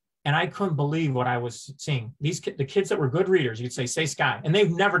kids, and I couldn't believe what I was seeing. The kids that were good readers, you'd say sky, and they've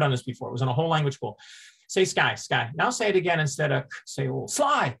never done this before. It was in a whole language school. Say sky, sky. Now say it again instead of say wool.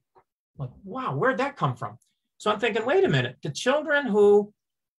 Sly. Like, wow, where'd that come from? So I'm thinking, wait a minute. The children who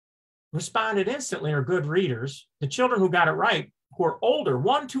responded instantly are good readers. The children who got it right, who are older,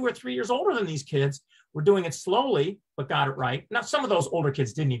 1, 2, or 3 years older than these kids, were doing it slowly, but got it right. Now, some of those older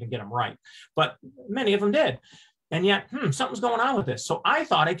kids didn't even get them right, but many of them did. And yet, something's going on with this. So I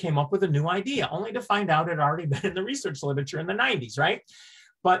thought I came up with a new idea, only to find out it had already been in the research literature in the 90s, right?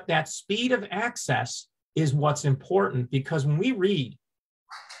 But that speed of access is what's important, because when we read,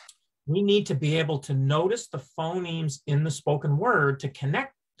 we need to be able to notice the phonemes in the spoken word to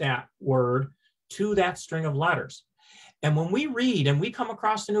connect that word to that string of letters. And when we read and we come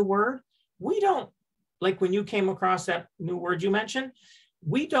across a new word, we don't, like when you came across that new word you mentioned,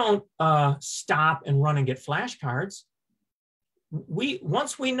 we don't stop and run and get flashcards.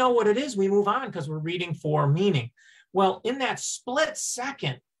 Once we know what it is, we move on because we're reading for meaning. Well, in that split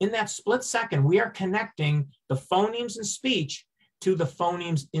second, we are connecting the phonemes in speech to the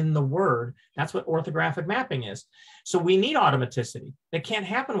phonemes in the word. That's what orthographic mapping is. So we need automaticity. It can't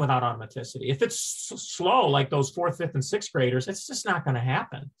happen without automaticity. If it's slow, like those 4th, 5th, and 6th graders, it's just not going to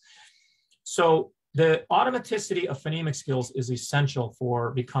happen. So the automaticity of phonemic skills is essential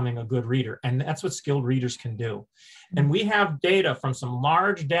for becoming a good reader. And that's what skilled readers can do. And we have data from some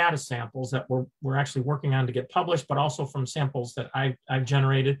large data samples that we're actually working on to get published, but also from samples that I've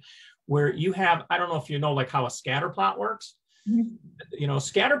generated, where you have, I don't know if you know like how a scatter plot works. Mm-hmm. You know,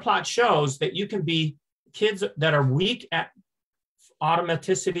 scatter plot shows that you can be kids that are weak at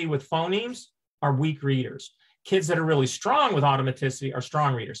automaticity with phonemes are weak readers. Kids that are really strong with automaticity are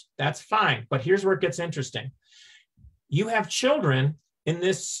strong readers. That's fine. But here's where it gets interesting. You have children in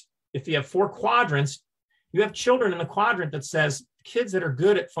this, if you have 4 quadrants, you have children in the quadrant that says kids that are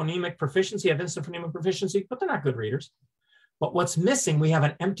good at phonemic proficiency have instant phonemic proficiency, but they're not good readers. But what's missing, we have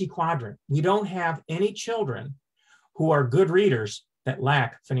an empty quadrant. We don't have any children who are good readers that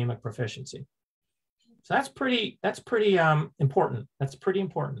lack phonemic proficiency. So that's pretty important. That's pretty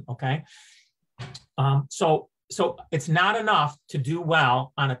important, okay? So it's not enough to do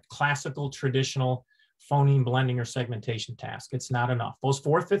well on a classical, traditional phoneme blending or segmentation task. It's not enough. Those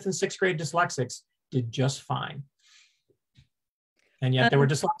 4th, 5th, and 6th grade dyslexics did just fine. And yet they were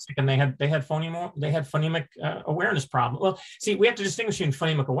dyslexic and they had phonemic awareness problem. Well, see, we have to distinguish between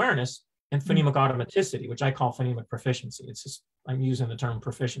phonemic awareness and phonemic automaticity, which I call phonemic proficiency. It's just, I'm using the term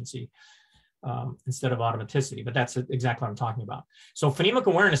proficiency instead of automaticity, but that's exactly what I'm talking about. So phonemic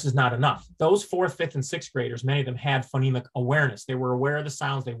awareness is not enough. Those 4th, 5th, and 6th graders, many of them had phonemic awareness. They were aware of the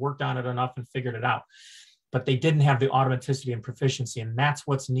sounds, they worked on it enough and figured it out, but they didn't have the automaticity and proficiency. And that's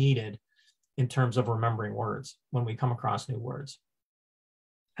what's needed in terms of remembering words when we come across new words.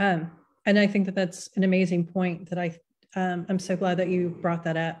 And I think that that's an amazing point that I'm so glad that you brought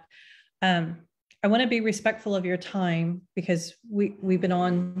that up. I want to be respectful of your time because we've been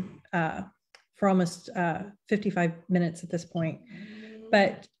on for almost 55 minutes at this point,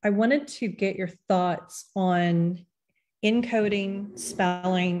 but I wanted to get your thoughts on encoding,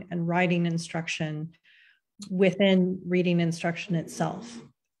 spelling, and writing instruction within reading instruction itself.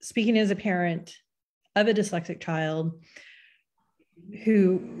 Speaking as a parent of a dyslexic child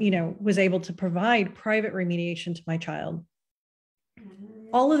who, was able to provide private remediation to my child,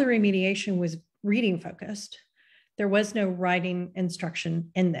 all of the remediation was reading focused. There was no writing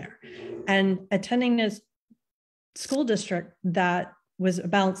instruction in there. And attending a school district that was a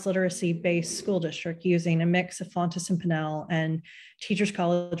balanced literacy based school district using a mix of Fountas and Pinnell and Teachers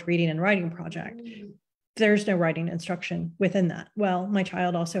College reading and writing project, there's no writing instruction within that. Well, my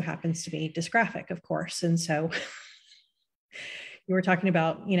child also happens to be dysgraphic, of course. And so you were talking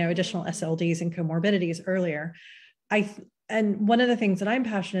about, additional SLDs and comorbidities earlier. And one of the things that I'm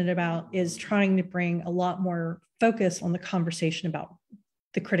passionate about is trying to bring a lot more focus on the conversation about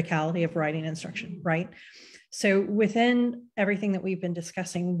the criticality of writing instruction, right? So within everything that we've been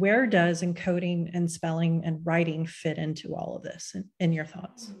discussing, where does encoding and spelling and writing fit into all of this in your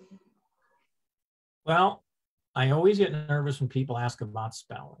thoughts? Well, I always get nervous when people ask about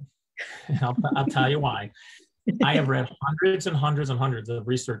spelling. I'll tell you why. I have read hundreds and hundreds and hundreds of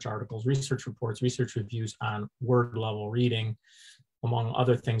research articles, research reports, research reviews on word level reading, among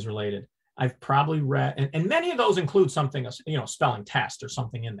other things related. I've probably read, and many of those include something, spelling test or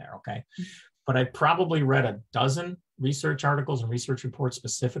something in there, okay? But I've probably read a dozen research articles and research reports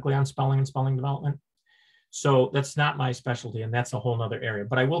specifically on spelling and spelling development. So that's not my specialty, and that's a whole nother area.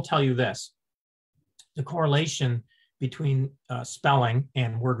 But I will tell you this, the correlation between spelling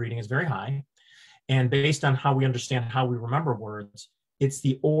and word reading is very high. And based on how we understand how we remember words, it's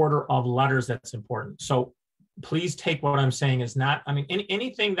the order of letters that's important. So please take what I'm saying as not,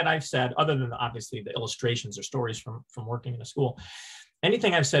 anything that I've said, other than obviously the illustrations or stories from working in a school,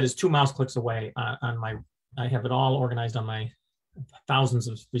 anything I've said is 2 mouse clicks away on my, I have it all organized on my thousands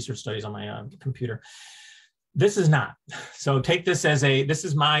of research studies on my computer. This is not. So take this as this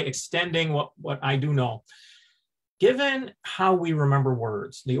is my extending what I do know. Given how we remember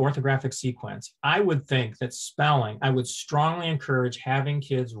words, the orthographic sequence, I would think that spelling, I would strongly encourage having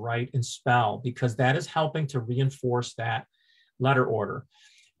kids write and spell because that is helping to reinforce that letter order.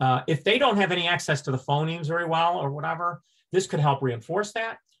 If they don't have any access to the phonemes very well or whatever, this could help reinforce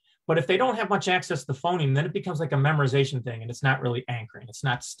that. But if they don't have much access to the phoneme, then it becomes like a memorization thing and it's not really anchoring, it's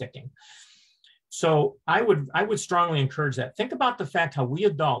not sticking. So I would strongly encourage that. Think about the fact how we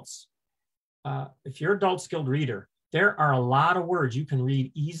adults, if you're an adult skilled reader, there are a lot of words you can read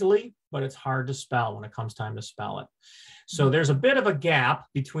easily, but it's hard to spell when it comes time to spell it. So there's a bit of a gap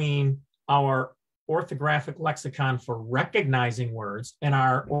between our orthographic lexicon for recognizing words and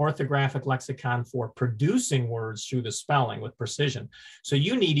our orthographic lexicon for producing words through the spelling with precision. So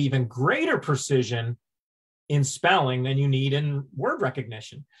you need even greater precision in spelling than you need in word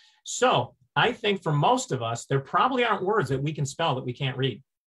recognition. So I think for most of us, there probably aren't words that we can spell that we can't read.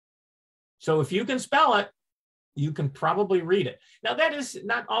 So if you can spell it, you can probably read it. Now, that is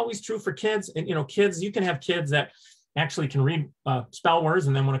not always true for kids. And, kids, you can have kids that actually can read spell words,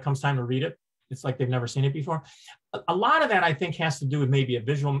 and then when it comes time to read it, it's like they've never seen it before. A lot of that, I think, has to do with maybe a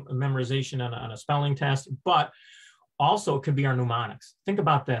visual memorization on a spelling test, but also it could be our mnemonics. Think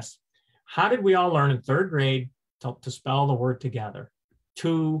about this. How did we all learn in third grade to spell the word together?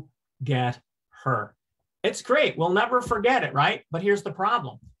 To get her. It's great. We'll never forget it, right? But here's the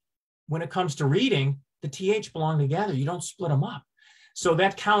problem. When it comes to reading, the TH belong together. You don't split them up. So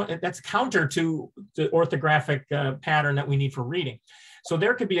that's counter to the orthographic pattern that we need for reading. So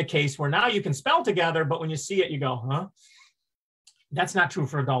there could be a case where now you can spell together, but when you see it, you go, huh? That's not true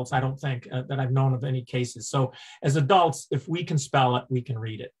for adults, I don't think, that I've known of any cases. So as adults, if we can spell it, we can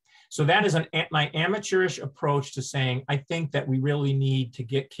read it. So that is my amateurish approach to saying, I think that we really need to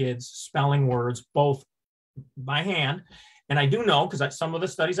get kids spelling words both by hand. And I do know, because some of the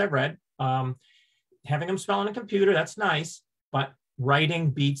studies I've read, having them spell on a computer, that's nice, but writing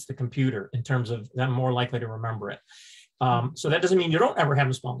beats the computer in terms of them more likely to remember it. So that doesn't mean you don't ever have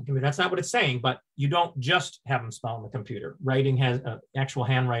them spell on the computer. That's not what it's saying, but you don't just have them spell on the computer. Writing has actual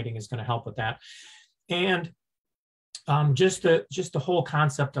handwriting is going to help with that. And just the whole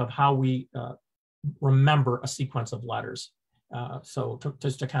concept of how we remember a sequence of letters. So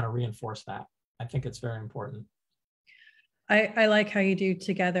just to kind of reinforce that, I think it's very important. I like how you do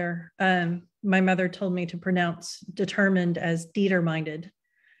together. My mother told me to pronounce determined as determined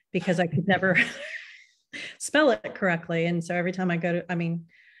because I could never spell it correctly. And so every time I go to,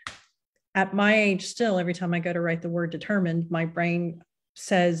 at my age still, every time I go to write the word determined, my brain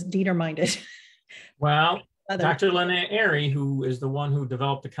says determined. Well, Dr. Lena Airy, who is the one who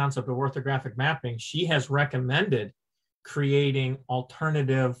developed the concept of orthographic mapping, she has recommended creating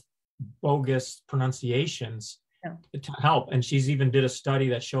alternative bogus pronunciations to help. And she's even did a study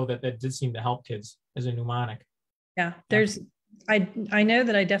that showed that did seem to help kids as a mnemonic. Yeah, I know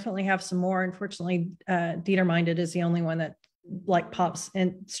that I definitely have some more. Unfortunately, determined is the only one that pops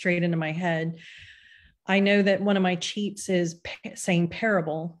in straight into my head. I know that one of my cheats is saying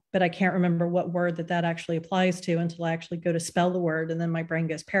parable, but I can't remember what word that actually applies to until I actually go to spell the word, and then my brain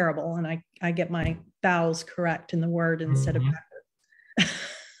goes parable, and I get my vowels correct in the word instead of backward.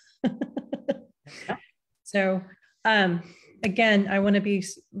 So, again, I want to be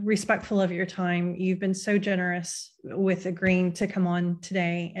respectful of your time. You've been so generous with agreeing to come on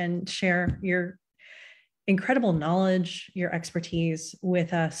today and share your incredible knowledge, your expertise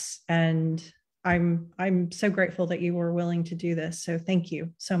with us. And I'm so grateful that you were willing to do this. So thank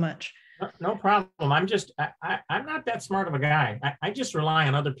you so much. No problem. I'm not that smart of a guy. I just rely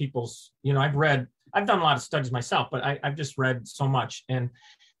on other people's, I've done a lot of studies myself, but I've just read so much. And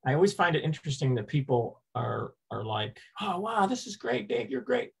I always find it interesting that people are like, oh, wow, this is great, Dave, you're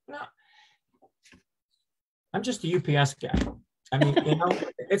great. No, I'm just a UPS guy.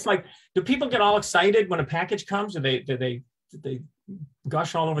 It's like, do people get all excited when a package comes? Do they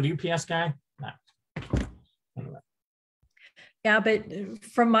gush all over the UPS guy? No. Anyway. Yeah, but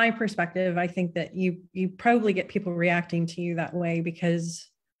from my perspective, I think that you probably get people reacting to you that way because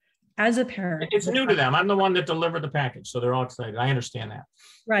as a parent, it's new to them. I'm the one that delivered the package, so they're all excited. I understand that.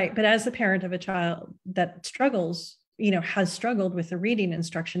 Right, but as a parent of a child that struggles, has struggled with the reading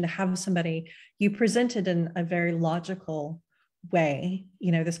instruction, to have somebody you presented in a very logical way.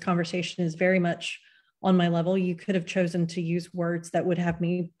 This conversation is very much on my level. You could have chosen to use words that would have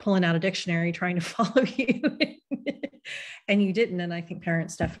me pulling out a dictionary trying to follow you, and you didn't. And I think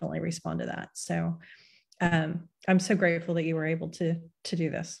parents definitely respond to that. So I'm so grateful that you were able to do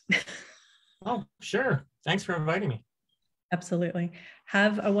this. Oh, sure. Thanks for inviting me. Absolutely.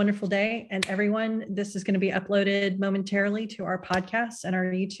 Have a wonderful day. And everyone, this is going to be uploaded momentarily to our podcast and our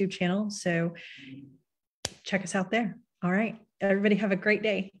YouTube channel. So check us out there. All right. Everybody have a great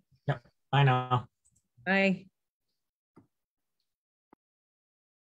day. Yep. Bye now. Bye.